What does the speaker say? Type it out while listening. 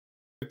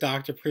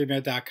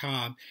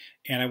drpremed.com,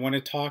 and I want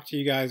to talk to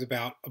you guys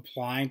about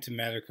applying to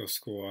medical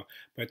school,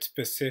 but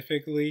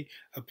specifically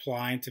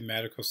applying to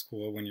medical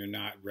school when you're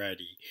not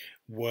ready.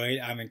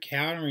 What I'm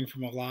encountering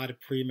from a lot of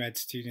pre-med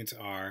students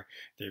are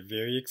they're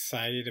very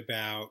excited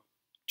about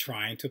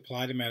trying to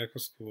apply to medical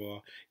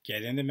school,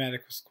 get into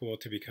medical school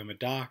to become a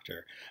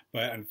doctor,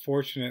 but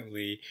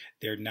unfortunately,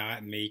 they're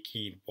not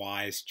making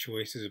wise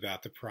choices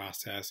about the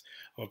process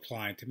of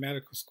applying to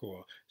medical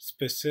school.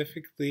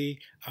 Specifically,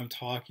 I'm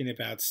talking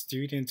about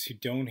students who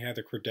don't have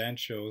the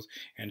credentials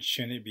and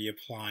shouldn't be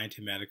applying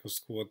to medical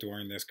school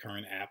during this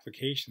current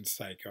application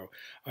cycle.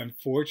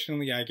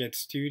 Unfortunately, I get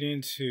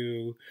students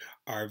who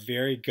are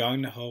very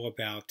gung-ho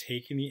about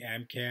taking the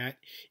MCAT,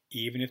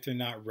 even if they're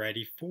not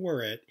ready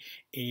for it.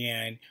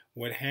 And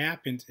what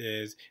happens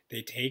is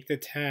they take the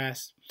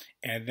test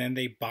and then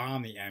they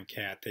bomb the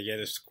MCAT. They get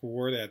a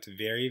score that's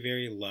very,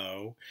 very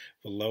low,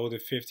 below the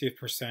 50th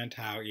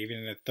percentile, even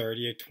in the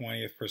 30th,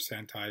 20th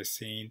percentile. I've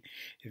seen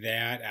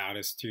that out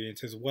of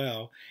students as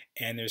well.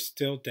 And they're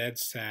still dead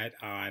set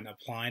on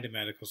applying to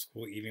medical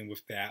school, even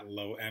with that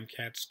low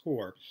MCAT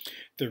score.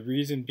 The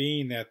reason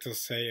being that they'll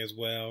say as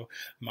well,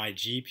 my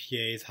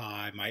GPA is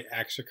high, my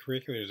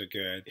extracurriculars are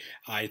good.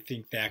 I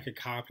think that could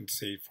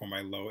compensate for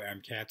my low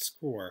MCAT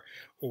score.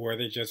 Or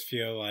they just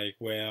feel like,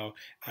 well,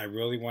 I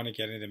really want to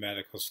get into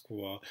medical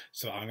school,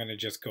 so I'm going to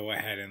just go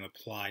ahead and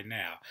apply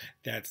now.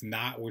 That's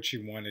not what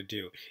you want to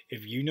do.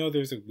 If you know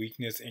there's a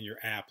weakness in your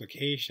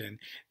application,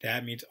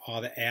 that means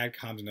all the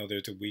adcoms know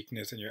there's a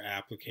weakness in your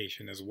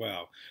application as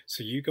well.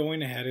 So you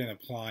going ahead and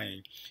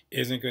applying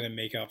isn't going to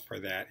make up for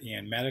that.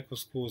 And medical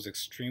school is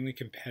extremely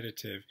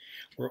competitive,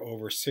 where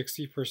over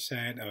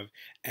 60% of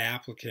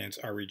applicants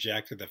are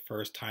rejected the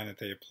first time that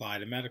they apply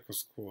to medical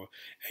school.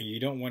 And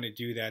you don't want to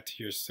do that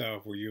to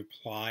yourself, where you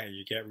apply and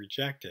you get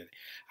rejected.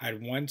 I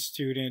had one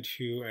student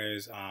who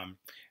is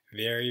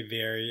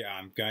very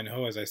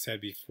gung-ho, as I said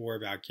before,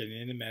 about getting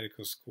into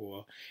medical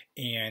school.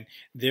 And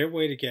their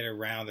way to get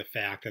around the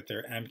fact that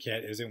their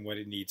MCAT isn't what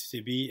it needs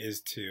to be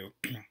is to,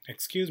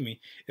 excuse me,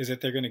 is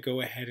that they're going to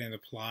go ahead and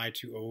apply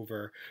to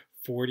over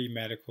 40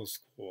 medical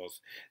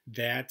schools.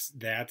 That's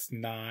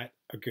not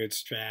a good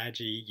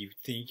strategy. You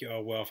think,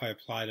 oh, well, if I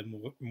apply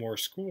to more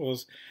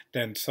schools,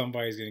 then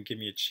somebody's going to give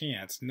me a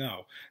chance.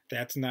 No,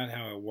 that's not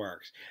how it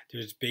works.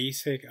 There's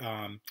basic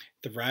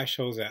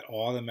thresholds that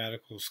all the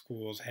medical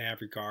schools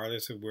have,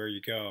 regardless of where you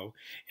go.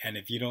 And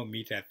if you don't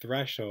meet that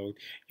threshold,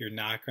 you're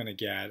not going to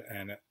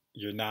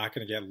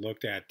get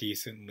looked at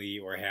decently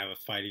or have a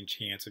fighting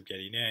chance of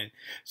getting in.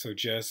 So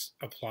just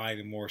applying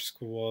to more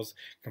schools,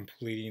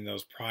 completing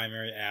those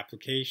primary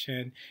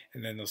application,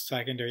 and then those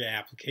secondary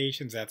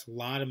applications, that's a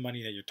lot of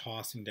money that you're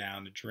tossing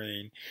down the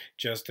drain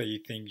just that you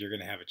think you're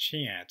going to have a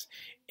chance.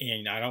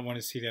 And I don't want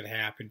to see that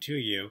happen to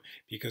you,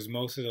 because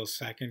most of those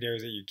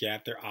secondaries that you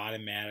get, they're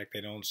automatic.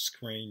 They don't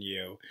screen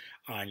you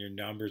on your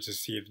numbers to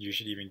see if you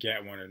should even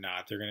get one or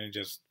not. They're going to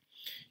just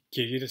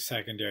give you the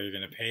secondary, you're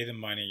going to pay the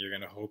money, you're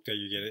going to hope that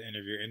you get an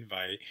interview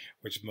invite,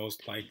 which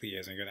most likely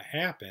isn't going to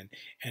happen.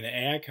 And the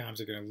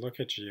adcoms are going to look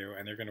at you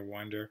and they're going to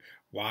wonder,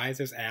 why is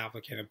this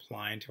applicant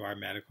applying to our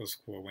medical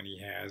school when he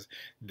has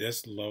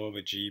this low of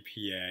a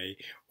GPA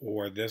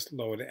or this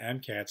low of an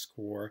MCAT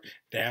score?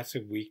 That's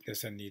a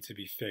weakness that needs to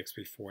be fixed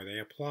before they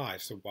apply.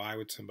 So why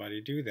would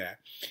somebody do that?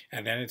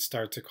 And then it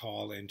starts to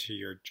call into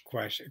your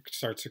question,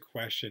 starts to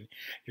question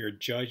your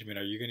judgment.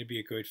 Are you going to be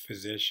a good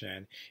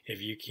physician if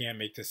you can't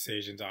make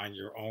decisions on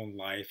your own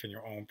life and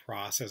your own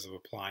process of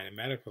applying to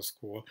medical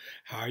school?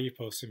 How are you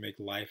supposed to make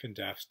life and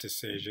death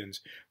decisions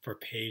for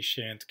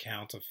patients,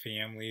 counsel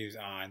families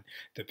on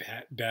the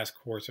best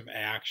course of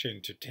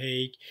action to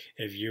take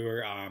if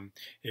you're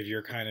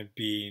kind of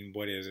being,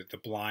 the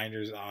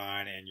blinders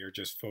on, and you're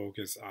just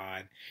focused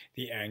on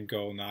the end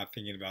goal, not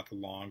thinking about the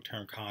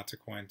long-term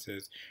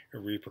consequences or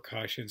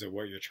repercussions of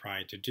what you're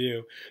trying to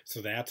do?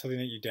 So that's something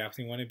that you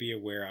definitely want to be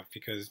aware of,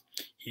 because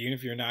even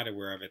if you're not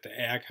aware of it, the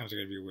adcoms are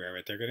going to be aware of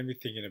it. They're going to be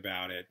thinking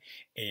about it.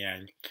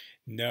 And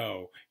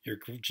no, your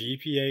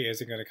GPA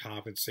isn't going to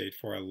compensate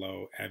for a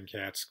low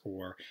MCAT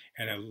score,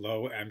 and a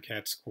low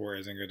MCAT score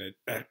isn't going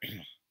to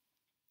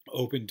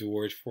open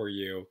doors for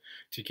you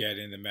to get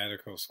into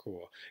medical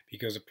school,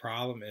 because the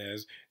problem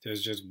is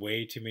there's just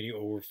way too many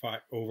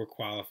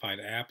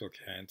overqualified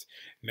applicants.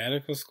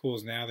 Medical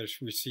schools now, they're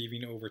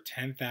receiving over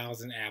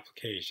 10,000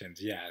 applications.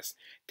 Yes,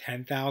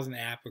 10,000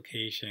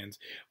 applications,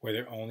 where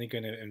they're only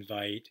going to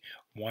invite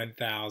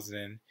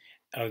 1,000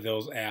 of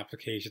those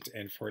applications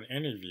in for an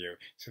interview.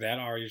 So that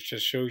already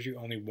just shows you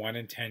only 1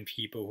 in 10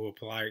 people who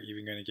apply are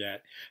even going to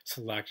get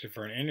selected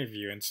for an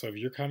interview. And so if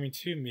you're coming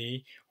to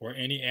me or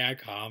any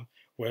adcom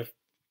with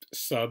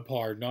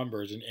subpar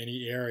numbers in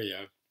any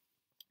area,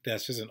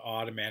 that's just an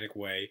automatic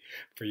way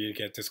for you to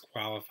get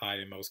disqualified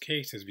in most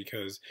cases,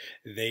 because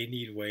they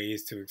need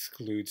ways to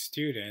exclude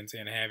students,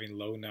 and having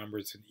low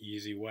numbers is an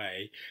easy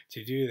way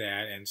to do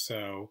that. And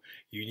so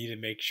you need to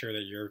make sure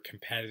that you're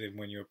competitive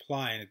when you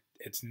apply, and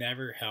it's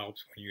never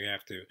helps when you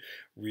have to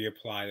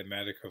reapply to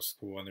medical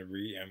school, and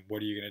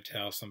what are you going to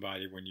tell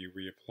somebody when you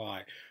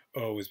reapply?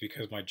 oh, it was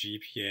because my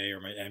GPA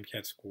or my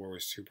MCAT score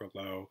was super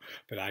low,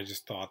 but I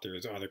just thought there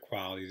was other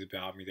qualities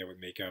about me that would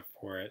make up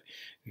for it.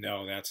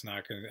 No, that's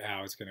not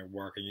how it's gonna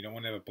work. And you don't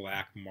want to have a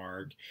black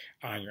mark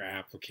on your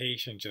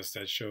application just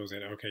that shows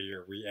that okay,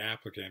 you're a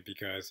reapplicant,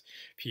 because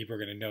people are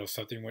gonna know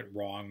something went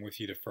wrong with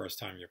you the first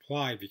time you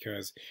applied,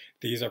 because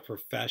these are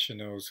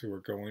professionals who are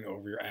going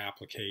over your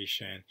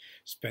application,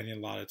 spending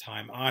a lot of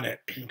time on it.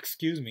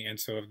 Excuse me. And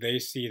so if they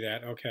see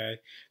that, okay,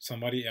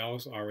 somebody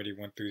else already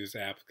went through this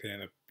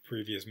applicant, a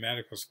previous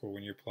medical school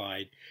when you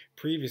applied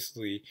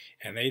previously,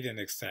 and they didn't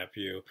accept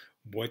you,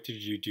 what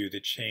did you do to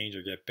change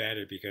or get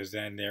better? Because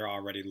then they're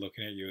already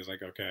looking at you as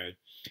like, okay,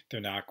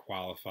 they're not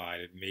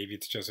qualified. Maybe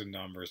it's just a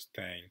numbers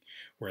thing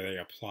where they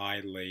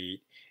applied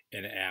late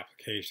in an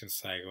application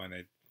cycle and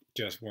it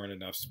just weren't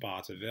enough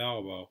spots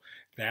available.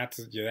 That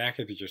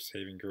could be your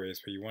saving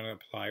grace, but you want to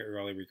apply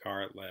early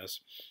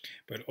regardless.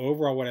 But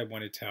overall, what I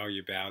want to tell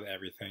you about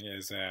everything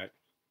is that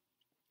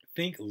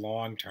think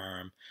long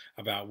term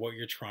about what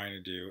you're trying to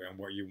do and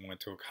what you want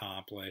to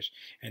accomplish.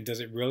 And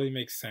does it really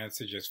make sense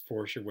to just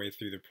force your way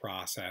through the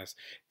process,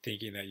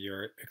 thinking that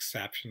you're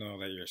exceptional,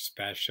 that you're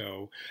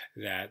special,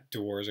 that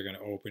doors are going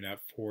to open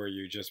up for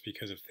you just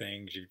because of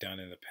things you've done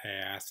in the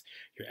past,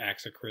 your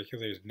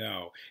extracurriculars?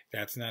 No,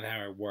 that's not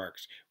how it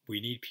works. We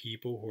need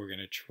people who are going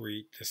to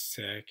treat the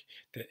sick,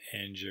 the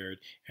injured,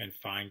 and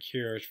find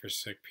cures for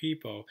sick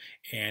people.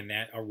 And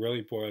that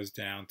really boils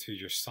down to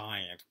your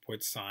science.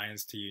 What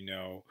science do you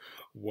know?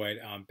 What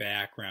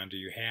background do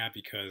you have?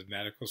 Because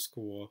medical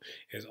school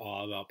is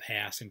all about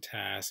passing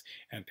tests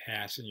and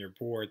passing your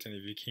boards. And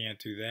if you can't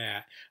do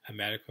that, a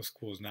medical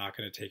school is not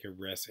going to take a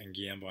risk and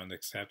gamble on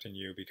accepting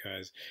you,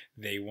 because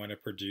they want to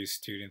produce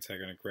students that are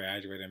going to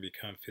graduate and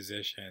become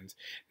physicians,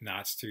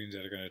 not students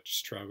that are going to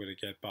struggle to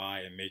get by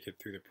and make it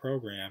through the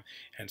program.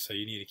 And so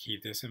you need to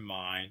keep this in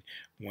mind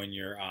when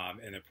you're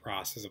in the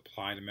process of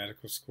applying to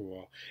medical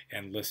school,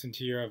 and listen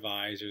to your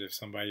advisors. If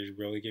somebody's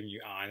really giving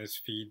you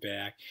honest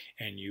feedback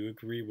and you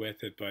agree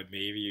with it, but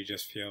maybe you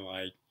just feel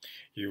like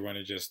you want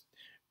to just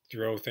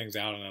throw things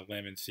out on a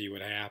limb and see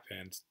what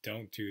happens,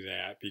 don't do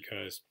that,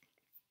 because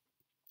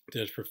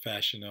there's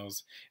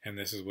professionals, and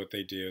this is what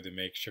they do to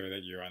make sure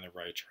that you're on the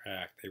right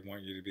track. They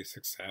want you to be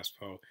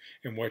successful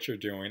in what you're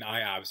doing.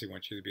 I obviously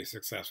want you to be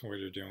successful in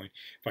what you're doing,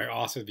 but I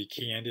also be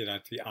candid. I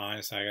have to be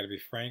honest. I got to be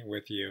frank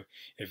with you.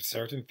 If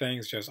certain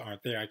things just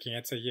aren't there, I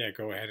can't say, yeah,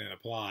 go ahead and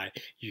apply.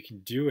 You can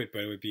do it,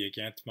 but it would be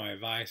against my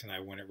advice, and I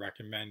wouldn't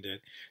recommend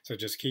it. So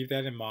just keep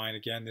that in mind.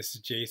 Again, this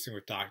is Jason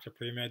with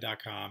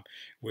drpremed.com,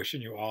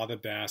 wishing you all the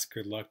best.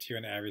 Good luck to you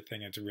and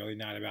everything. It's really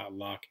not about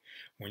luck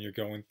when you're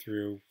going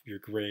through your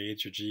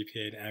grades, your GPA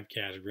and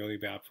MCAT is really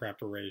about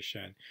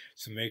preparation.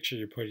 So make sure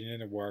you're putting in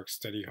the work,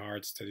 study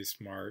hard, study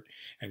smart,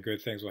 and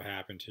good things will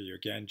happen to you.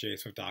 Again,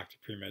 Jason with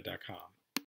drpremed.com.